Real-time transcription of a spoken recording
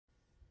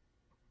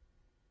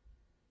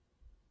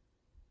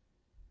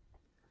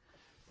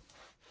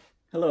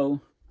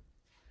Hello,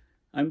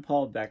 I'm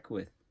Paul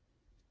Beckwith.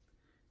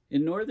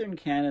 In northern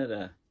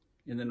Canada,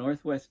 in the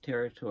Northwest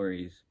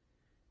Territories,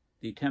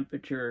 the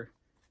temperature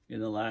in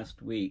the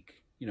last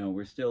week,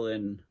 we're still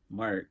in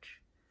March,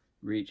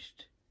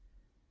 reached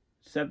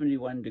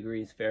 71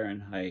 degrees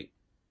Fahrenheit,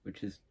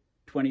 which is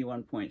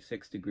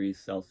 21.6 degrees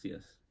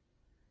Celsius.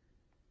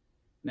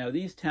 Now,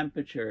 these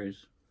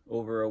temperatures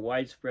over a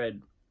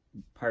widespread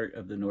part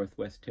of the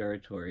Northwest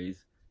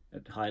Territories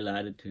at high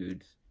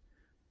latitudes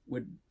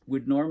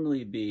would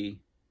normally be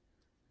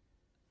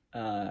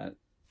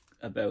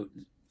about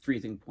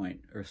freezing point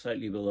or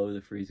slightly below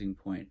the freezing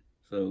point.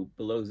 So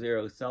below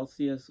 0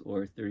 Celsius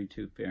or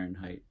 32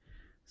 Fahrenheit.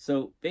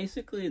 So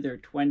basically they're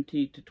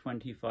 20 to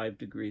 25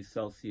 degrees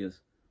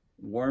Celsius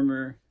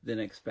warmer than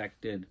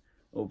expected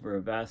over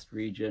a vast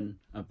region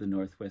of the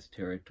Northwest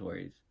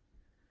Territories.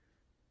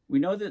 We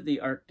know that the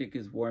Arctic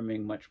is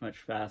warming much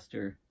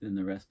faster than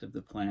the rest of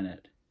the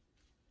planet.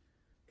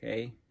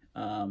 Okay,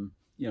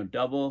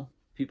 double.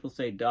 People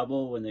say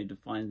double when they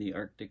define the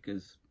Arctic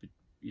as,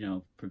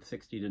 from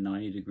 60 to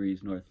 90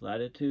 degrees north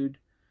latitude.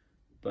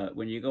 But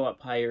when you go up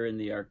higher in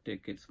the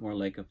Arctic, it's more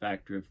like a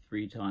factor of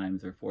 3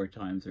 times or 4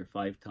 times or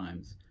 5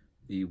 times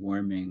the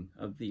warming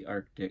of the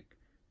Arctic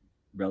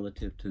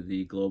relative to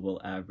the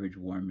global average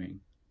warming.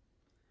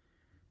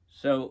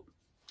 So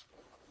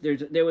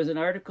there was an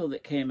article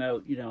that came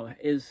out,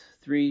 is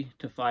 3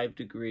 to 5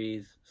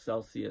 degrees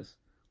Celsius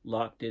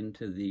locked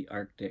into the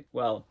Arctic?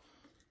 Well,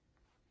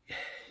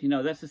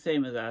 that's the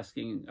same as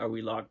asking, are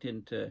we locked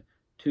into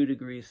 2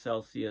 degrees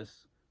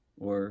Celsius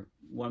or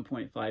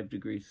 1.5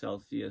 degrees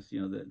Celsius,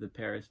 the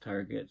Paris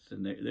targets,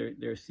 and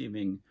they're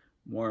seeming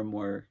more and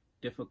more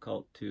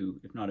difficult to,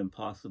 if not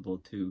impossible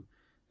to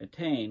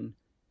attain.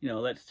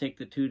 Let's take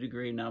the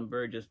 2-degree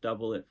number, just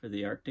double it for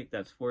the Arctic,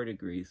 that's 4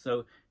 degrees.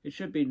 So it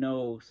should be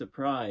no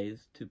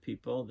surprise to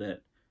people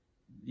that,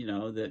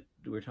 that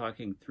we're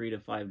talking 3 to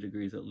 5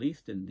 degrees at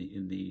least in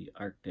the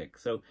Arctic.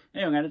 So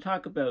anyway, I'm going to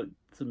talk about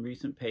some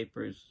recent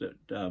papers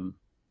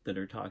that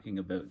are talking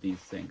about these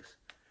things,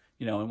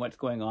 and what's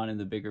going on in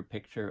the bigger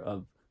picture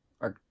of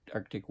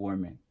Arctic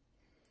warming.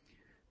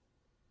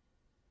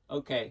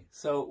 Okay,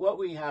 so what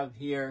we have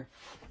here,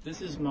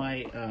 this is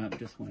my,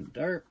 just went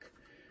dark.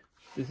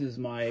 This is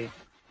my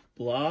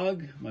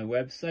blog, my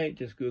website.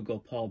 Just Google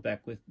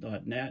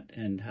paulbeckwith.net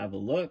and have a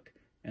look.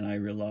 And I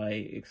rely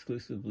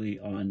exclusively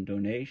on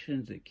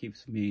donations. It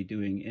keeps me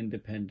doing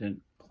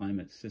independent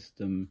climate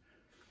system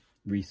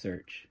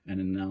research and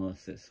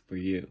analysis for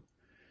you.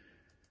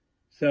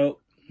 So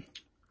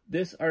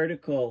this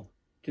article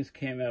just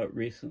came out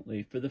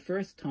recently. For the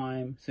first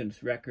time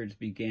since records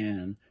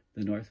began,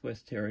 the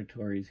Northwest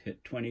Territories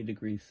hit 20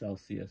 degrees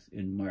Celsius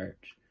in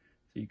March.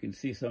 So you can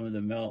see some of the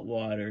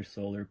meltwater,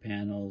 solar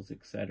panels,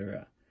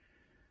 etc.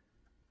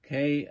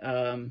 Okay,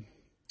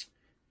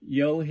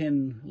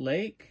 Johin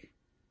Lake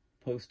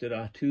posted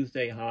a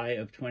Tuesday high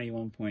of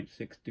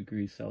 21.6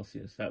 degrees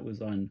Celsius. That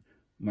was on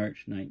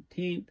March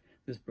 19th.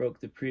 This broke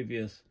the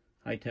previous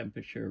high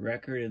temperature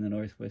record in the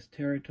Northwest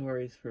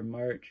Territories for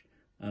March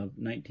of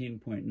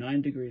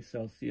 19.9 degrees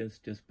Celsius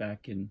just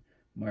back in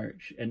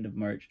March, end of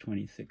March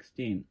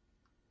 2016.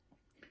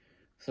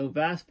 So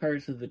vast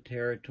parts of the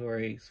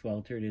territory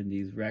sweltered in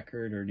these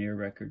record or near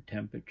record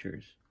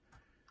temperatures.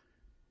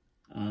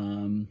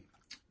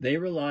 They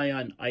rely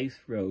on ice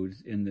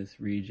roads in this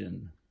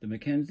region. The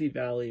Mackenzie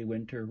Valley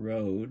Winter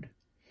Road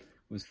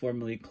was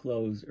formally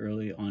closed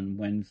early on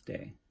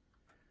Wednesday.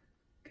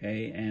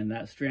 Okay, and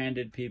that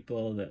stranded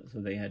people, so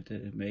they had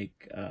to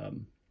make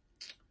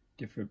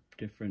different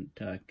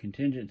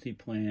contingency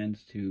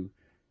plans to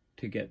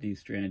get these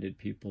stranded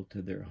people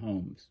to their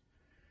homes.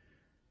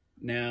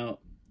 Now,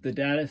 the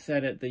data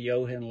set at the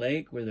Johin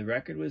Lake, where the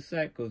record was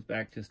set, goes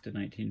back just to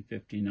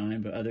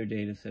 1959, but other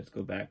data sets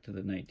go back to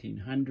the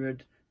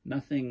 1900s.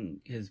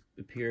 Nothing has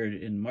appeared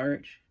in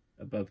March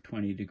above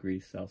 20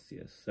 degrees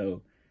Celsius.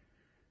 So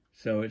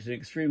it's an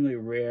extremely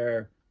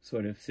rare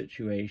sort of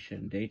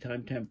situation.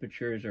 Daytime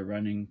temperatures are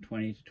running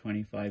 20 to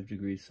 25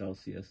 degrees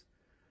Celsius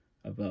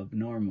above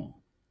normal.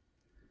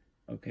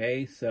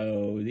 Okay,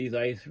 so these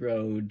ice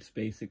roads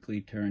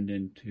basically turned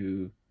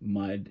into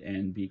mud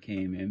and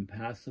became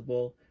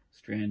impassable,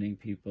 stranding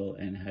people,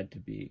 and had to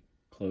be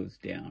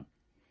closed down.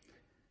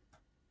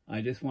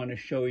 I just want to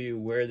show you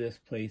where this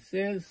place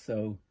is.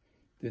 So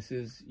this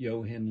is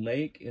Johin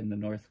Lake in the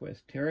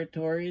Northwest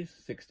Territories,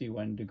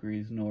 61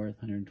 degrees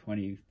north,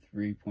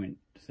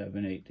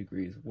 123.78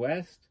 degrees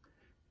west.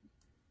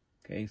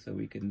 Okay, so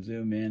we can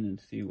zoom in and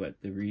see what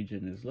the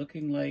region is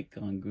looking like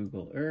on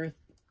Google Earth.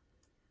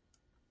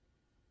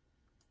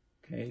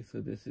 Okay,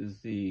 so this is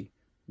the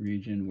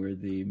region where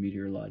the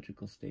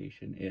meteorological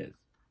station is.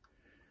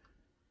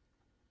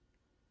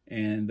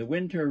 And the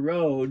winter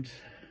roads,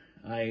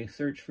 I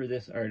searched for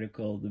this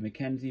article, the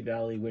Mackenzie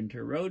Valley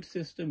Winter Road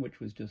System, which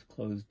was just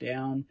closed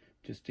down,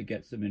 just to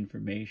get some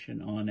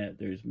information on it.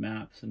 There's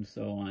maps and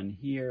so on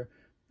here,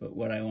 but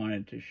what I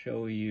wanted to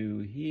show you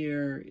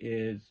here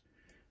is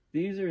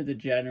these are the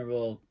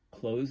general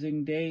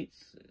closing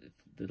dates,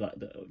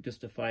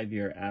 just a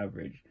 5-year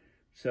average.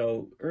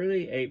 So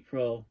early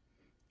April,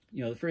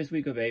 you know, the first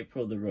week of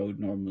April, the roads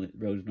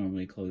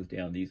normally close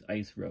down, these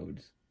ice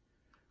roads.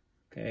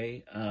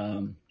 Okay,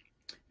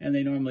 and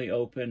they normally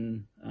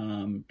open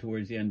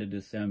towards the end of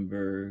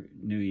December,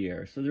 New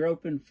Year. So they're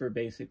open for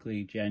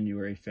basically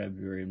January,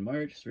 February, and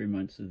March, 3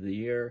 months of the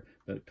year,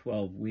 about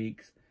 12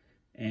 weeks.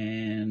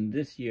 And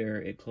this year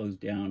it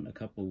closed down a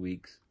couple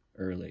weeks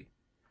early.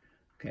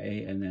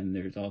 Okay, and then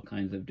there's all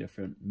kinds of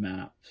different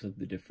maps of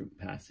the different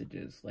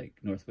passages, like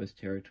Northwest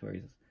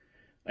Territories,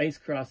 ice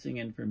crossing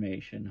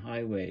information,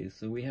 highways.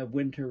 So we have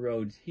winter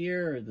roads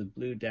here, the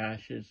blue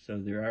dashes, so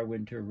there are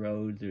winter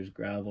roads, there's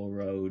gravel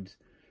roads.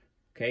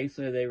 Okay,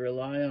 so they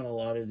rely on a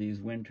lot of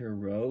these winter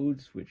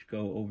roads, which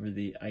go over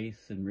the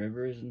ice and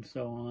rivers and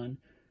so on,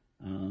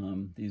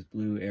 these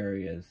blue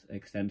areas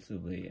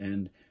extensively.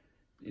 And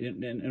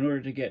in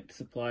order to get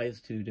supplies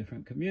to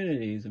different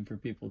communities and for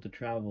people to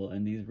travel,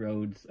 and these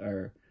roads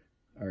are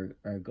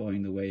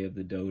going the way of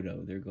the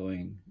dodo. They're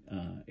going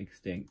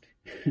extinct,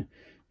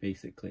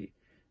 basically.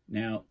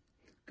 Now,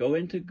 go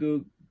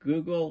into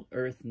Google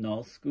Earth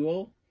Null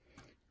School,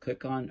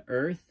 click on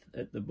Earth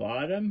at the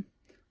bottom.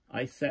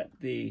 I set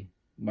the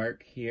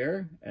mark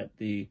here at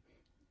the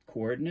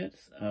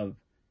coordinates of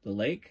the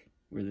lake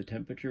where the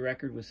temperature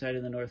record was set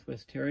in the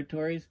Northwest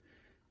Territories.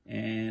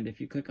 And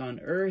if you click on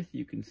Earth,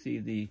 you can see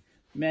the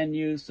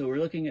menu. So we're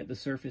looking at the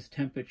surface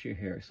temperature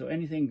here. So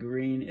anything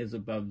green is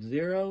above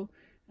 0,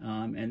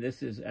 and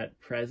this is at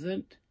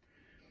present.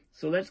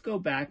 So let's go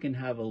back and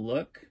have a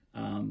look.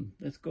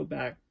 Let's go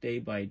back day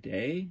by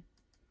day.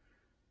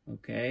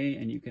 Okay,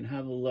 and you can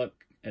have a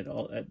look at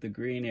the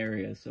green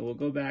areas. So we'll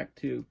go back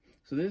to,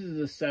 so this is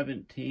the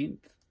 17th.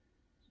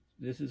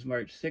 This is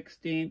March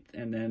 16th,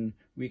 and then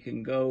we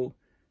can go,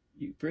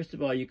 first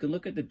of all, you can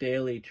look at the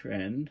daily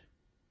trend.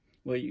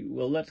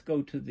 Well, let's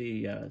go to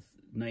the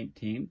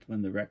 19th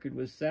when the record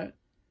was set.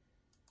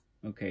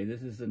 Okay,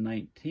 this is the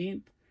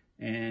 19th,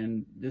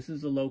 and this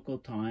is the local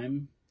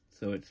time,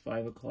 so it's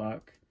 5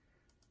 o'clock.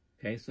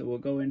 Okay, so we'll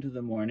go into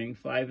the morning,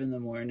 5 in the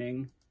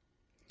morning,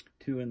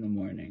 2 in the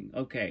morning.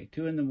 Okay,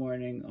 2 in the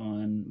morning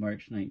on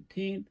March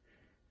 19th.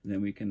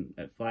 Then we can,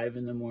 at 5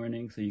 in the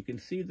morning, so you can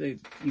see you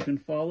can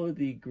follow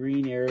the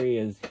green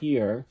areas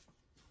here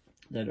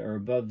that are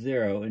above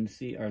 0 and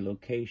see our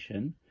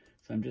location.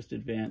 So I'm just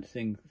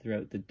advancing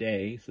throughout the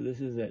day. So this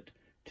is at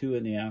 2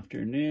 in the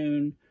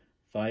afternoon,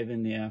 5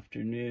 in the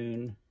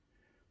afternoon,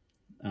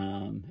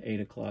 8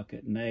 o'clock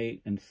at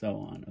night, and so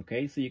on.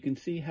 Okay, so you can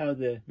see how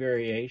the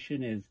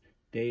variation is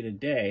day to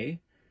day.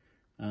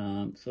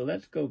 So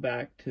let's go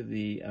back to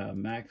the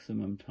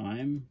maximum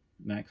time,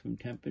 maximum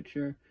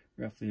temperature,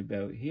 roughly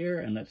about here,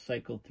 and let's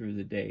cycle through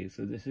the days.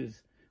 So this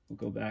is, we'll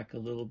go back a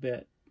little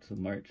bit. So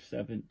March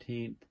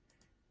 17th,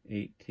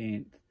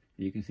 18th.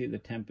 You can see the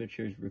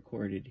temperatures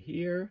recorded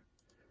here,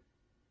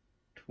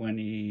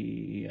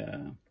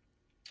 19th,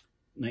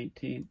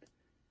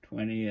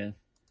 20th,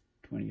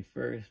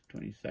 21st,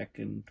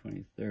 22nd,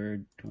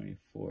 23rd,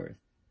 24th,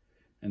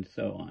 and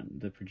so on,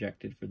 the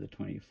projected for the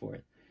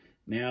 24th.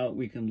 Now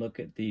we can look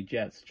at the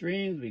jet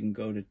streams. We can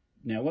go to,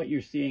 now what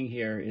you're seeing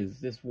here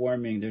is this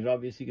warming. There's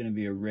obviously going to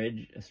be a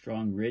ridge, a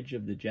strong ridge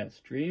of the jet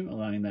stream,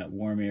 allowing that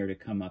warm air to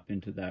come up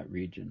into that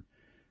region.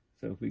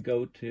 So if we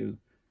go to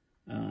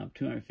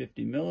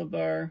 250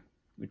 millibar,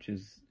 which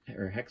is,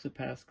 or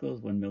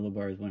hexapascals, 1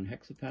 millibar is 1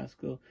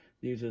 hexapascal.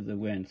 These are the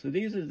winds. So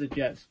these are the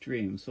jet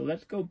streams. So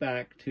let's go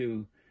back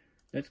to,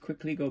 let's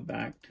quickly go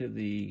back to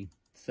the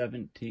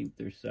 17th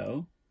or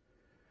so.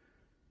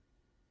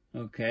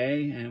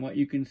 Okay, and what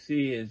you can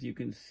see is,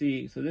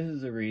 so this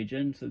is a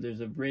region, so there's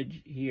a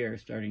ridge here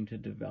starting to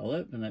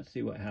develop, and let's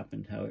see what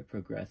happens, how it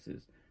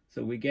progresses.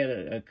 So we get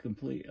a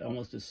complete,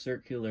 almost a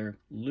circular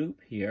loop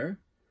here,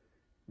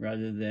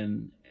 rather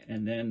than,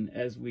 and then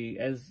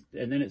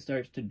and then it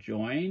starts to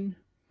join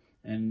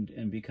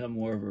and become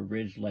more of a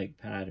ridge-like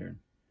pattern.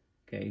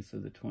 Okay, so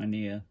the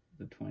 20th,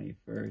 the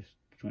 21st,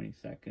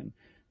 22nd.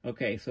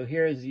 Okay, so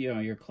here's,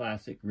 your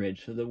classic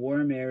ridge. So the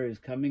warm air is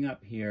coming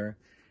up here,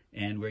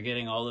 and we're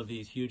getting all of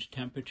these huge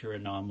temperature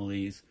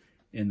anomalies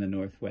in the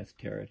Northwest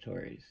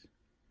Territories.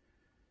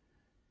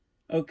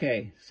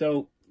 Okay,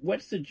 so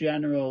what's the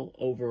general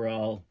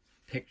overall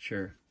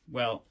picture?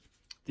 Well,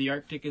 the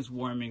Arctic is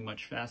warming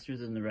much faster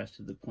than the rest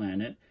of the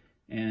planet,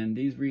 and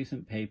these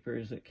recent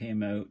papers that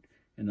came out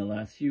in the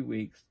last few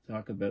weeks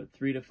talk about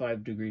 3 to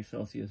 5 degrees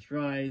Celsius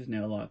rise,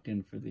 now locked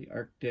in for the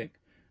Arctic.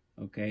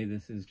 Okay,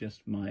 this is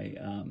just my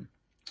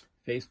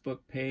Facebook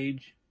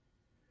page,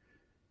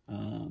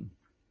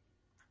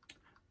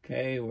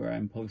 okay, where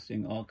I'm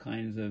posting all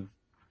kinds of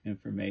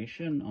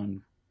information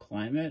on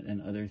climate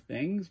and other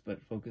things,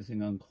 but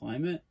focusing on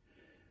climate.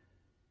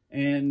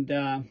 And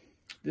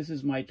this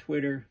is my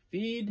Twitter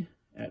feed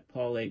at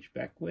Paul H.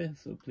 Beckwith,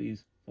 so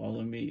please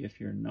follow me if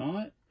you're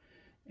not.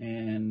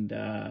 And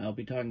I'll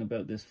be talking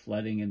about this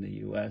flooding in the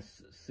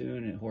U.S.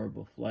 soon, and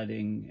horrible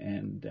flooding,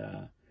 and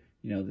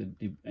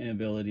the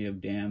inability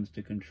of dams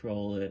to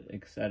control it,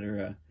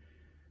 etc.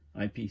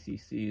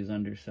 IPCC is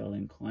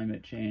underselling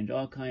climate change,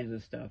 all kinds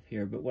of stuff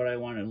here. But what I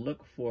want to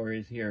look for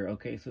is here.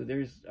 Okay, so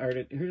here's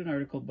an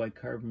article by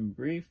Carbon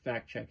Brief,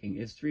 fact-checking.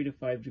 Is 3 to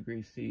 5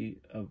 degrees C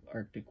of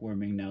Arctic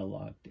warming now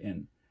locked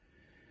in?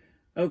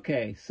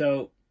 Okay,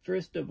 so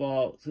first of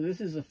all, so this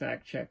is a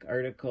fact-check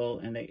article,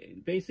 and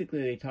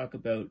they talk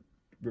about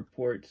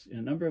reports in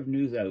a number of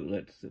news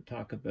outlets that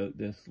talk about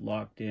this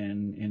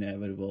locked-in,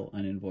 inevitable,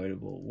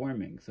 unavoidable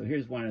warming. So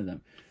here's one of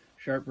them.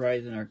 Sharp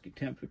rise in Arctic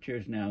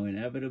temperatures now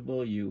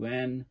inevitable,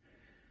 UN,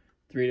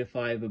 3 to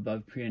 5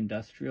 above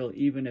pre-industrial,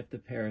 even if the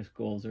Paris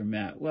goals are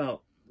met.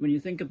 Well, when you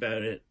think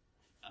about it,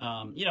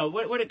 you know,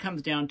 what it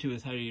comes down to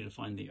is how do you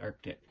define the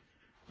Arctic?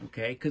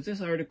 Okay, because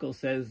this article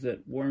says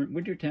that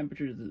winter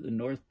temperatures at the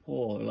North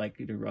Pole are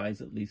likely to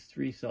rise at least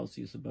 3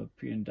 Celsius above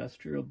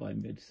pre-industrial by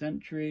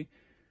mid-century.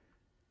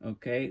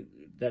 Okay,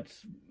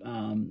 that's,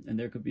 and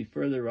there could be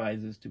further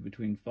rises to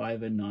between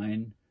 5 and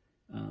 9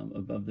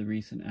 above the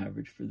recent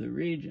average for the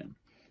region.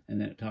 And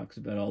then it talks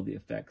about all the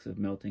effects of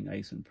melting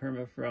ice and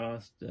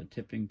permafrost,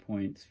 tipping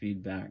points,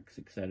 feedbacks,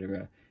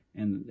 etc.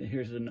 And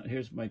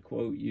here's my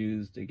quote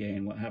used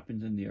again: what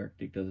happens in the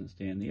Arctic doesn't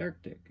stay in the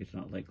Arctic. It's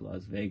not like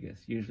Las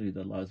Vegas. Usually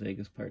the Las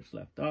Vegas part's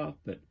left off,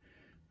 but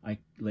I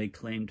lay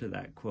claim to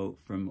that quote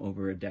from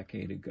over a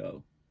decade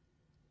ago.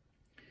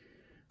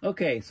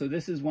 Okay, so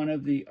this is one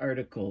of the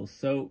articles.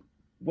 So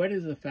what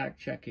is the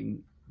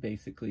fact-checking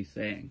basically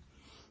saying?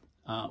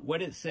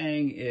 What it's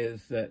saying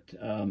is that,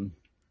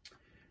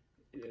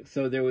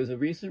 so there was a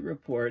recent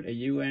report, a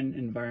UN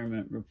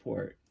environment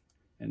report,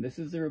 and this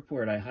is the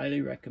report. I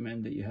highly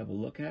recommend that you have a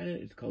look at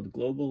it. It's called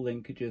Global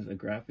Linkages, a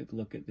graphic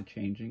look at the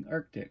changing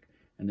Arctic.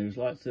 And there's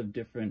lots of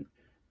different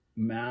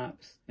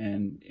maps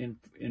and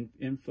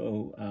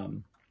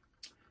info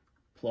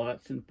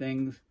plots and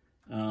things.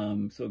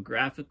 So a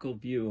graphical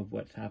view of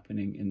what's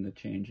happening in the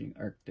changing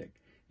Arctic.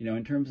 You know,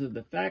 in terms of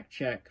the fact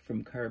check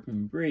from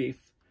Carbon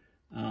Brief,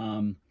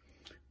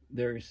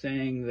 they're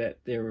saying that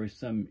there were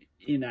some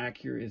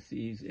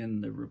inaccuracies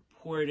in the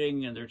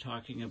reporting, and they're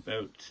talking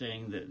about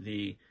saying that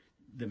the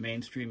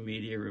mainstream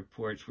media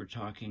reports were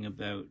talking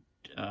about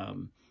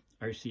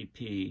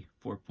RCP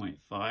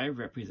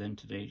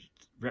 4.5,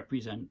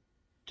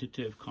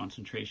 representative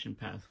concentration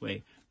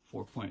pathway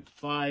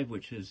 4.5,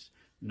 which is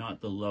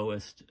not the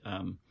lowest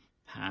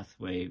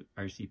pathway,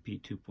 RCP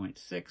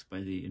 2.6 by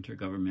the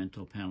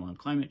Intergovernmental Panel on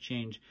Climate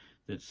Change.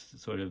 That's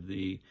sort of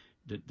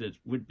that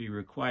would be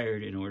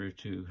required in order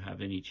to have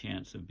any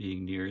chance of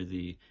being near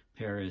the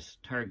Paris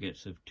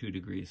targets of 2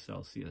 degrees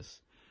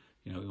Celsius.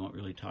 You know, we won't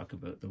really talk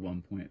about the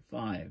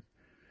 1.5.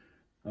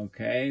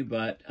 Okay,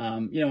 but,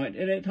 you know, and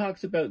it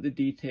talks about the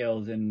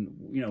details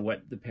and, you know,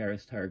 what the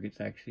Paris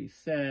targets actually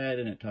said,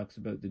 and it talks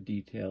about the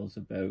details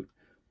about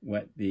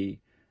what the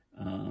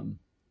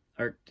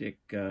Arctic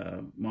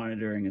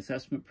Monitoring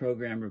Assessment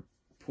Program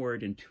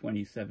report in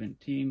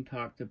 2017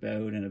 talked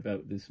about, and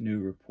about this new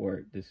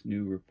report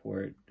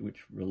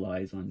which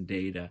relies on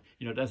data.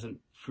 You know, it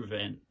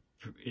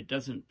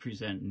doesn't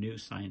present new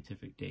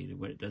scientific data.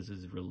 What it does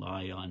is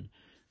rely on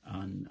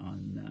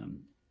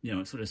you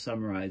know, it sort of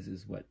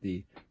summarizes what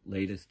the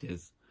latest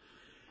is.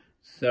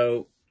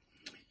 So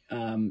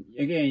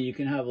again, you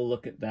can have a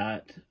look at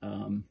that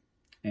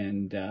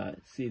and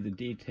see the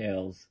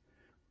details,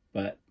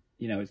 but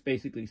you know, it's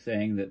basically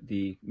saying that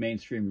the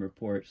mainstream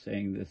reports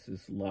saying this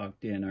is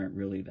locked in aren't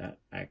really that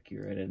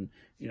accurate. And,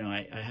 you know,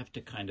 I have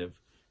to kind of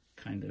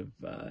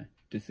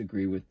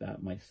disagree with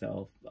that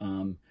myself.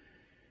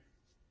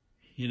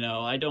 You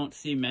know, I don't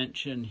see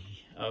mention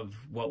of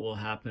what will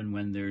happen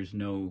when there's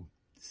no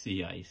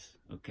sea ice.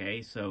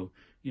 Okay, so,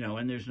 you know,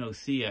 when there's no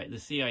sea ice, the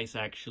sea ice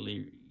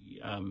actually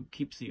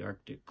keeps the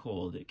Arctic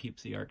cold. It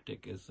keeps the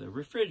Arctic as a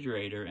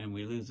refrigerator, and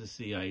we lose the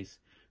sea ice.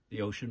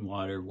 The ocean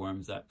water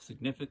warms up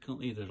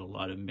significantly. There's a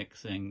lot of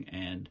mixing,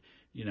 and,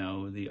 you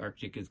know, the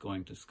Arctic is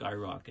going to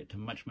skyrocket to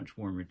much, much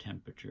warmer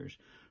temperatures.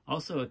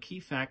 Also, a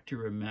key fact to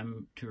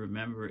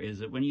remember is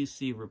that when you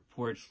see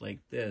reports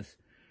like this,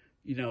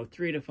 you know,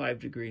 3 to 5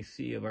 degrees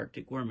C of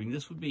Arctic warming,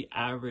 this would be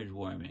average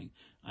warming.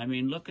 I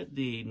mean, look at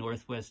the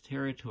Northwest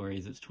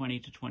Territories. It's 20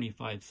 to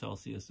 25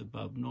 Celsius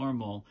above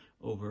normal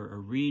over a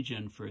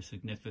region for a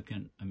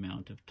significant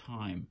amount of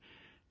time.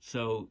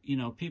 So, you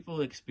know, people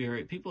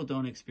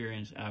don't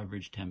experience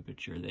average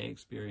temperature. They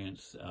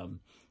experience,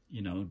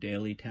 you know,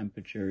 daily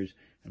temperatures,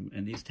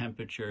 and these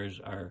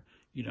temperatures are,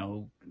 you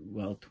know,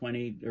 well,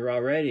 they're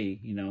already,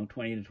 you know,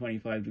 20 to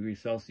 25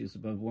 degrees Celsius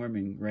above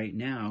warming right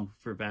now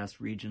for vast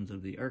regions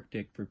of the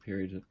Arctic for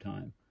periods of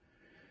time.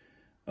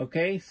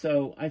 Okay,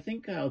 so I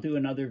think I'll do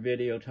another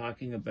video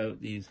talking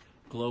about these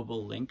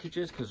global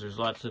linkages, because there's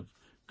lots of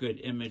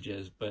good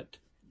images, but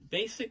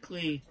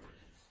basically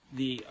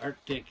the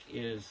Arctic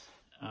is,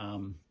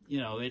 you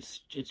know,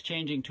 it's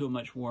changing to a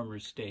much warmer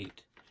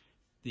state.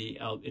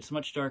 It's a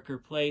much darker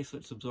place, so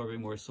it's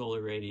absorbing more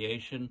solar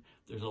radiation.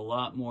 There's a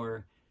lot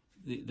more,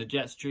 the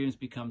jet streams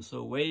become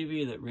so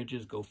wavy that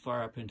ridges go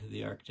far up into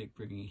the Arctic,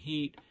 bringing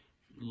heat.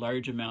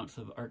 Large amounts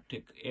of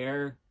Arctic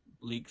air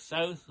leak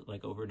south,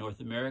 like over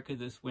North America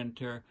this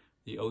winter.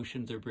 The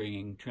oceans are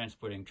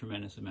transporting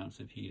tremendous amounts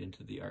of heat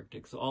into the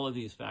Arctic. So all of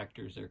these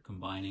factors are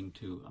combining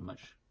to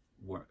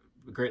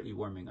a greatly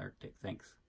warming Arctic. Thanks.